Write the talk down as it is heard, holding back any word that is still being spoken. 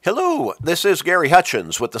Hello, this is Gary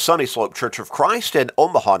Hutchins with the Sunny Slope Church of Christ in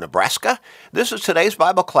Omaha, Nebraska. This is today's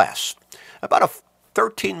Bible class, about a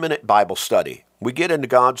 13-minute Bible study. We get into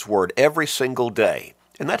God's Word every single day,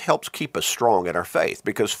 and that helps keep us strong in our faith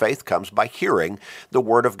because faith comes by hearing the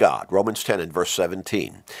Word of God, Romans 10 and verse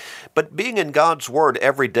 17. But being in God's Word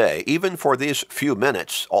every day, even for these few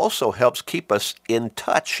minutes, also helps keep us in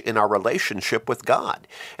touch in our relationship with God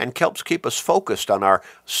and helps keep us focused on our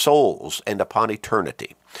souls and upon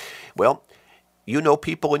eternity. Well, you know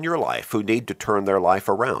people in your life who need to turn their life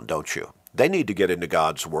around, don't you? They need to get into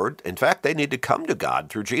God's Word. In fact, they need to come to God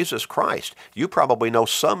through Jesus Christ. You probably know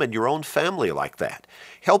some in your own family like that.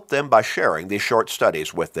 Help them by sharing these short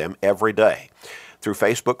studies with them every day through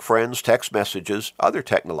Facebook friends, text messages, other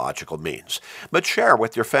technological means. But share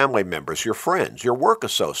with your family members, your friends, your work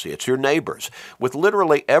associates, your neighbors, with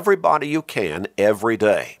literally everybody you can every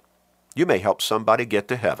day. You may help somebody get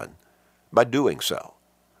to heaven by doing so.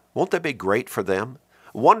 Won't that be great for them?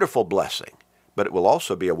 Wonderful blessing, but it will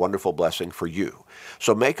also be a wonderful blessing for you.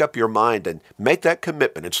 So make up your mind and make that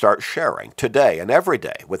commitment and start sharing today and every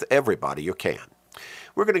day with everybody you can.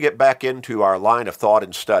 We're going to get back into our line of thought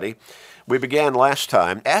and study. We began last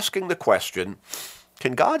time asking the question,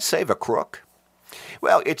 can God save a crook?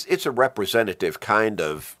 Well, it's a representative kind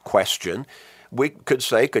of question. We could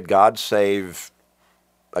say, could God save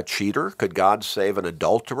a cheater? Could God save an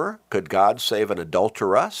adulterer? Could God save an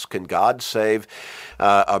adulteress? Can God save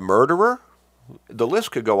a murderer? The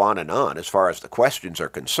list could go on as far as the questions are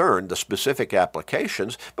concerned, the specific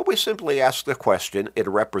applications, but we simply ask the question in a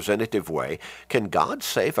representative way, can God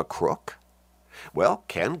save a crook? Well,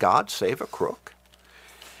 can God save a crook?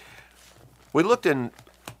 We looked in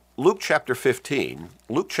Luke chapter 15,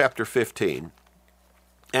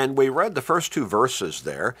 and we read the first two verses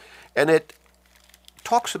there, and it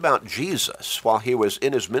talks about Jesus while he was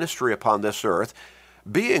in his ministry upon this earth,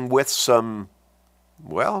 being with some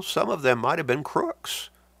of them might have been crooks.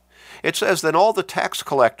 It says, then all the tax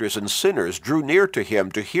collectors and sinners drew near to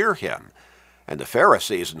him to hear him. And the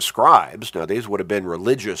Pharisees and scribes, now these would have been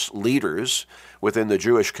religious leaders within the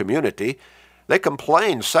Jewish community, they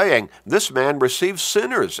complained, saying, this man receives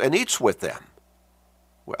sinners and eats with them.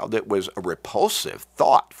 Well, it was a repulsive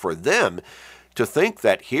thought for them to think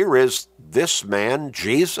that here is this man,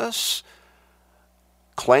 Jesus,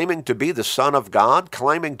 claiming to be the Son of God,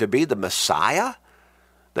 claiming to be the Messiah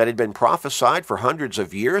that had been prophesied for hundreds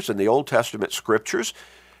of years in the Old Testament scriptures,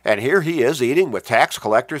 and here he is eating with tax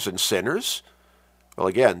collectors and sinners. Well,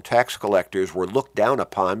 again, tax collectors were looked down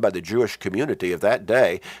upon by the Jewish community of that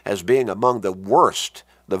day as being among the worst,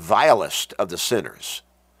 the vilest of the sinners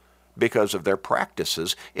because of their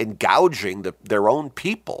practices in gouging their own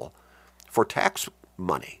people for tax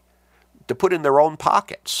money to put in their own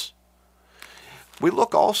pockets. We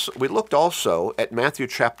looked also at Matthew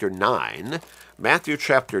chapter 9,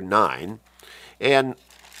 and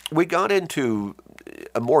we got into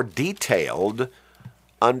a more detailed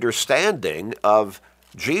understanding of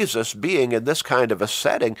Jesus being in this kind of a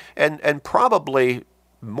setting, and probably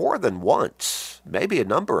more than once, maybe a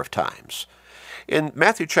number of times. In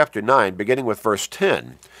Matthew chapter 9, beginning with verse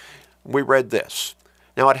 10, we read this.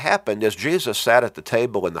 Now it happened as Jesus sat at the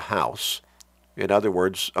table in the house, in other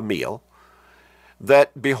words, a meal,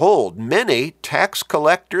 that, behold, many tax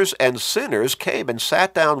collectors and sinners came and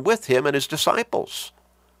sat down with him and his disciples.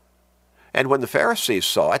 And when the Pharisees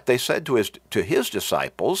saw it, they said to his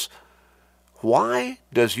disciples, why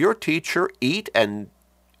does your teacher eat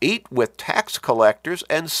with tax collectors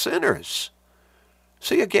and sinners?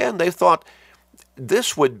 See, again, they thought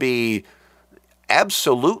this would be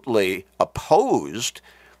absolutely opposed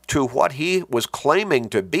to what he was claiming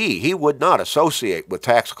to be. He would not associate with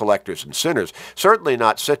tax collectors and sinners, certainly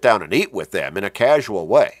not sit down and eat with them in a casual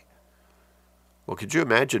way. Well, could you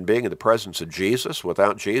imagine being in the presence of Jesus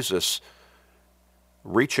without Jesus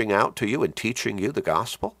reaching out to you and teaching you the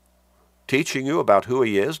gospel, teaching you about who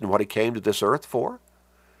he is and what he came to this earth for?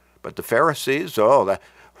 But the Pharisees, a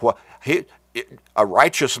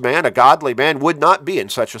righteous man, a godly man, would not be in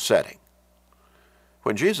such a setting.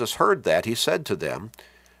 When Jesus heard that, he said to them,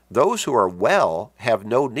 those who are well have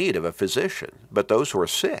no need of a physician, but those who are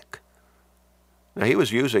sick. Now, he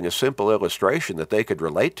was using a simple illustration that they could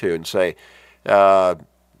relate to and say,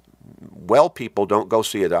 well people don't go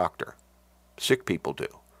see a doctor. Sick people do.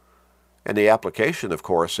 And the application, of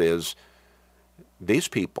course, is these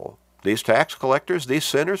people, these tax collectors, these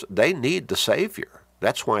sinners, they need the Savior.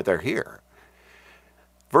 That's why they're here.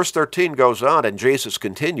 Verse 13 goes on, and Jesus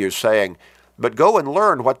continues saying, but go and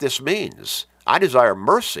learn what this means. I desire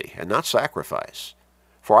mercy and not sacrifice,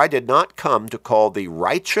 for I did not come to call the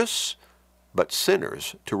righteous, but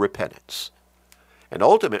sinners to repentance. And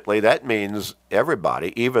ultimately that means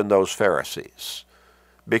everybody, even those Pharisees,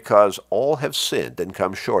 because all have sinned and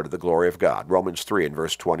come short of the glory of God. Romans 3 and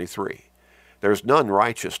verse 23. There's none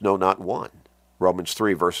righteous, no, not one. Romans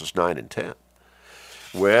 3 verses 9 and 10.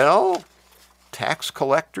 Well, tax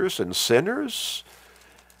collectors and sinners,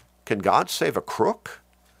 can God save a crook?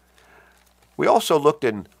 We also looked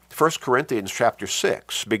in 1 Corinthians chapter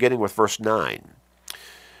 6, beginning with verse 9.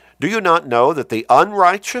 Do you not know that the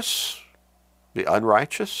unrighteous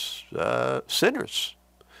sinners,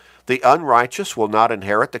 the unrighteous will not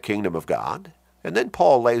inherit the kingdom of God? And then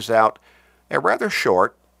Paul lays out a rather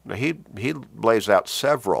short, he lays out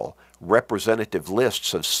several representative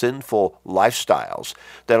lists of sinful lifestyles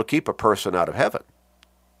that'll keep a person out of heaven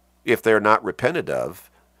if they're not repented of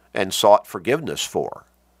and sought forgiveness for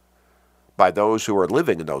by those who are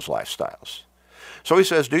living in those lifestyles. So he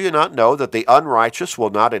says, do you not know that the unrighteous will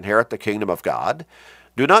not inherit the kingdom of God?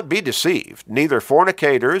 Do not be deceived. Neither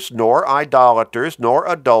fornicators, nor idolaters, nor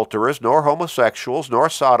adulterers, nor homosexuals, nor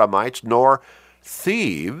sodomites, nor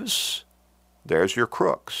thieves, there's your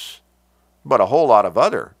crooks. But a whole lot of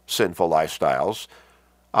other sinful lifestyles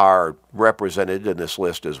are represented in this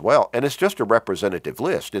list as well. And it's just a representative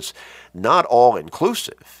list. It's not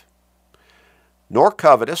all-inclusive. Nor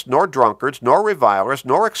covetous, nor drunkards, nor revilers,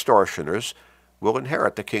 nor extortioners will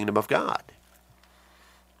inherit the kingdom of God.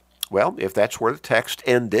 Well, if that's where the text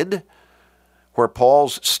ended, where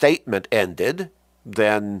Paul's statement ended,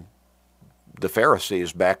 then the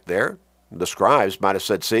Pharisees back there, the scribes, might have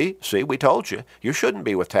said, see, we told you. You shouldn't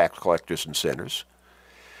be with tax collectors and sinners.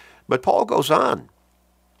 But Paul goes on,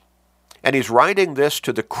 and he's writing this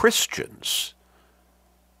to the Christians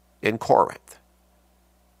in Corinth.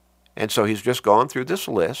 And so he's just gone through this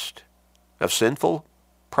list of sinful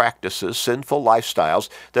practices, sinful lifestyles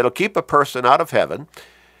that'll keep a person out of heaven.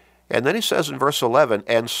 And then he says in verse 11,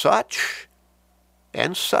 and such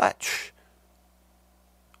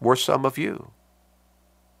were some of you.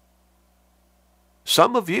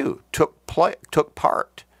 Some of you took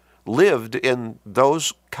part, lived in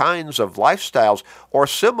those kinds of lifestyles or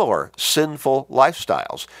similar sinful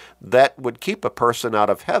lifestyles that would keep a person out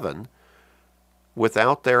of heaven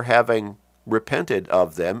without their having repented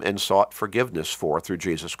of them and sought forgiveness for through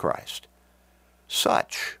Jesus Christ.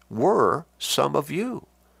 Such were some of you.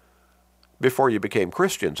 Before you became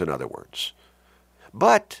Christians, in other words.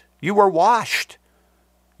 But you were washed.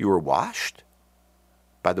 You were washed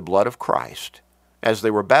by the blood of Christ, as they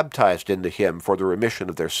were baptized into him for the remission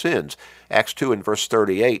of their sins. Acts 2 and verse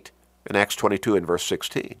 38 and Acts 22 and verse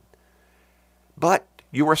 16. But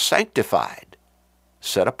you were sanctified,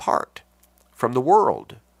 set apart from the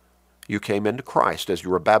world. You came into Christ as you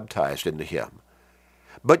were baptized into him.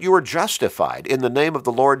 But you were justified in the name of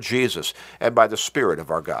the Lord Jesus and by the Spirit of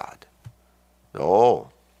our God.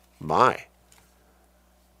 Oh, my.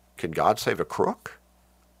 Can God save a crook?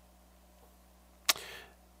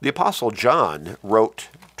 The Apostle John wrote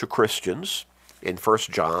to Christians in 1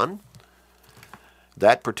 John,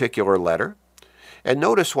 that particular letter, and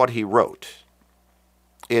notice what he wrote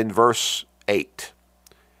in verse 8.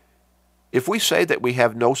 If we say that we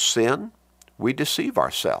have no sin, we deceive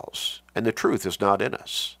ourselves, and the truth is not in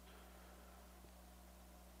us.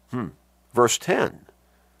 Verse 10.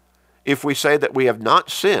 If we say that we have not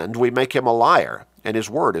sinned, we make him a liar, and his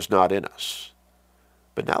word is not in us.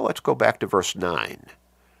 But now let's go back to verse 9.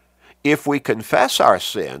 If we confess our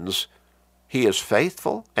sins, he is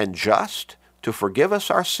faithful and just to forgive us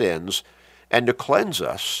our sins and to cleanse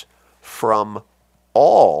us from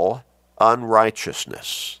all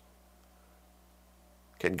unrighteousness.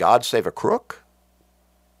 Can God save a crook?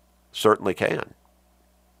 Certainly can.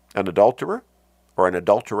 An adulterer or an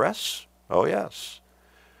adulteress? Oh, yes.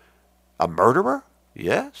 A murderer?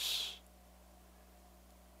 Yes.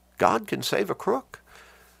 God can save a crook.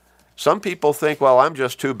 Some people think, well, I'm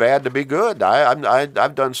just too bad to be good.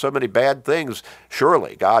 I've done so many bad things.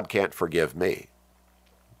 Surely God can't forgive me.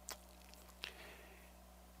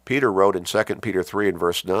 Peter wrote in 2 Peter 3 and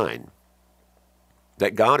verse 9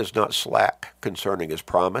 that God is not slack concerning his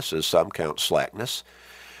promise, as some count slackness,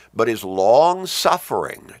 but is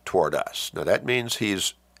long-suffering toward us. Now that means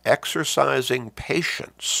he's exercising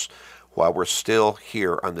patience while we're still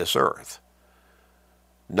here on this earth.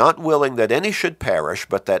 Not willing that any should perish,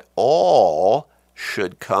 but that all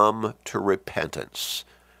should come to repentance.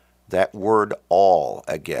 That word all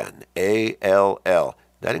again, A-L-L,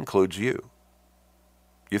 that includes you.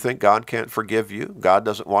 You think God can't forgive you? God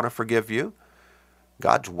doesn't want to forgive you?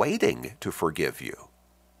 God's waiting to forgive you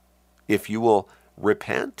if you will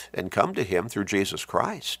repent and come to him through Jesus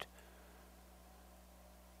Christ.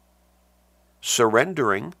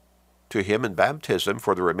 Surrendering to him in baptism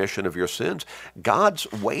for the remission of your sins, God's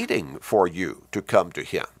waiting for you to come to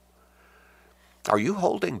him. Are you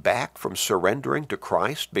holding back from surrendering to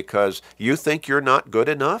Christ because you think you're not good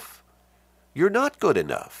enough? You're not good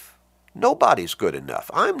enough. Nobody's good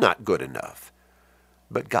enough. I'm not good enough.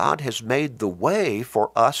 But God has made the way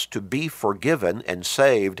for us to be forgiven and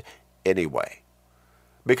saved anyway,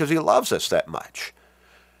 because he loves us that much.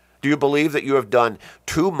 Do you believe that you have done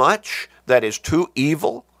too much that is too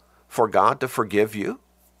evil for God to forgive you?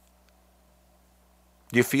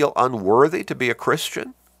 Do you feel unworthy to be a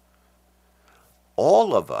Christian?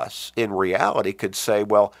 All of us in reality could say,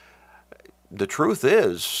 well, the truth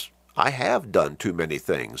is, I have done too many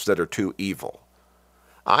things that are too evil.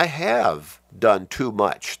 I have done too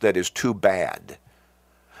much that is too bad.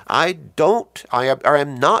 I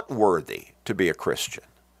am not worthy to be a Christian.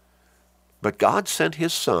 But God sent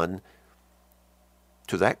his Son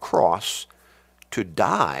to that cross to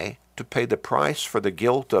die, to pay the price for the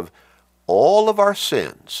guilt of all of our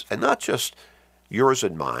sins, and not just yours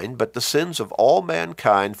and mine, but the sins of all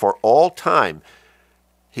mankind for all time.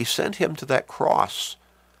 He sent him to that cross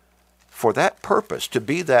for that purpose, to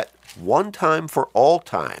be that one time for all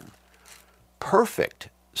time, perfect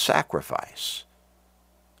sacrifice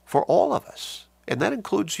for all of us. And that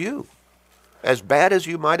includes you, as bad as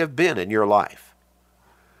you might have been in your life.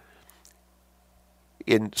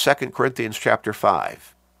 In 2 Corinthians chapter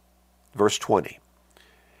 5, verse 20,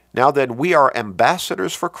 now then we are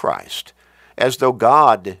ambassadors for Christ, as though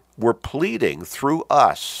God were pleading through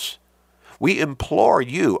us. We implore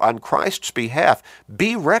you on Christ's behalf,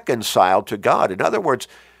 be reconciled to God. In other words,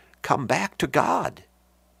 come back to God.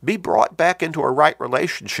 Be brought back into a right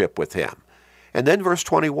relationship with him. And then verse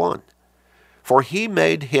 21, for he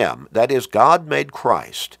made him, that is, God made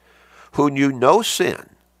Christ, who knew no sin,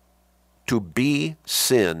 to be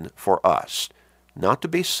sin for us. Not to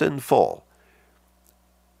be sinful,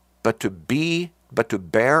 but to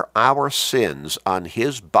bear our sins on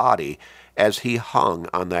his body as he hung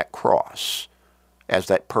on that cross, as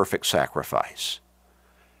that perfect sacrifice.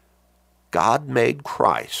 God made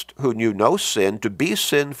Christ, who knew no sin, to be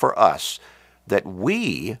sin for us, that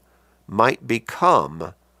we might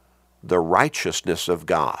become the righteousness of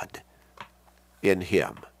God in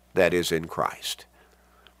him, that is, in Christ.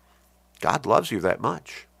 God loves you that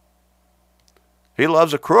much. He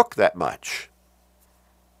loves a crook that much.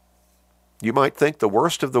 You might think the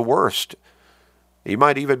worst of the worst. You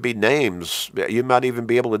might even be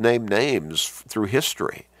able to name names through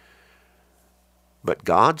history. But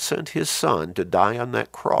God sent his Son to die on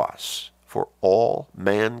that cross for all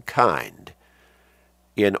mankind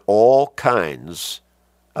in all kinds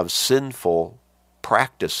of sinful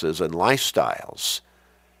practices and lifestyles.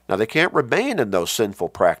 Now, they can't remain in those sinful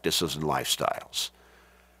practices and lifestyles.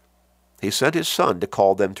 He sent his Son to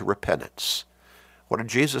call them to repentance. What did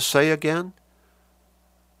Jesus say again?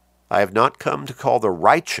 I have not come to call the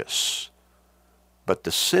righteous, but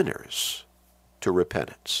the sinners to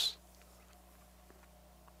repentance.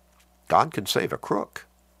 God can save a crook.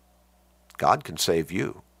 God can save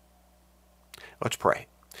you. Let's pray.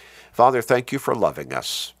 Father, thank you for loving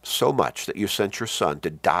us so much that you sent your Son to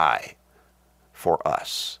die for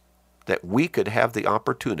us, that we could have the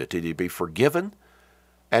opportunity to be forgiven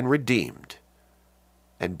and redeemed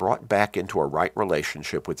and brought back into a right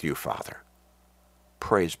relationship with you, Father.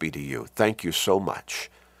 Praise be to you. Thank you so much.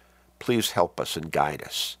 Please help us and guide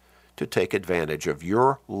us to take advantage of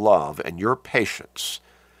your love and your patience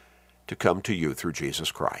to come to you through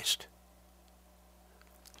Jesus Christ.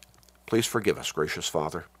 Please forgive us, gracious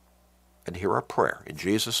Father, and hear our prayer. In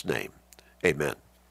Jesus' name, amen.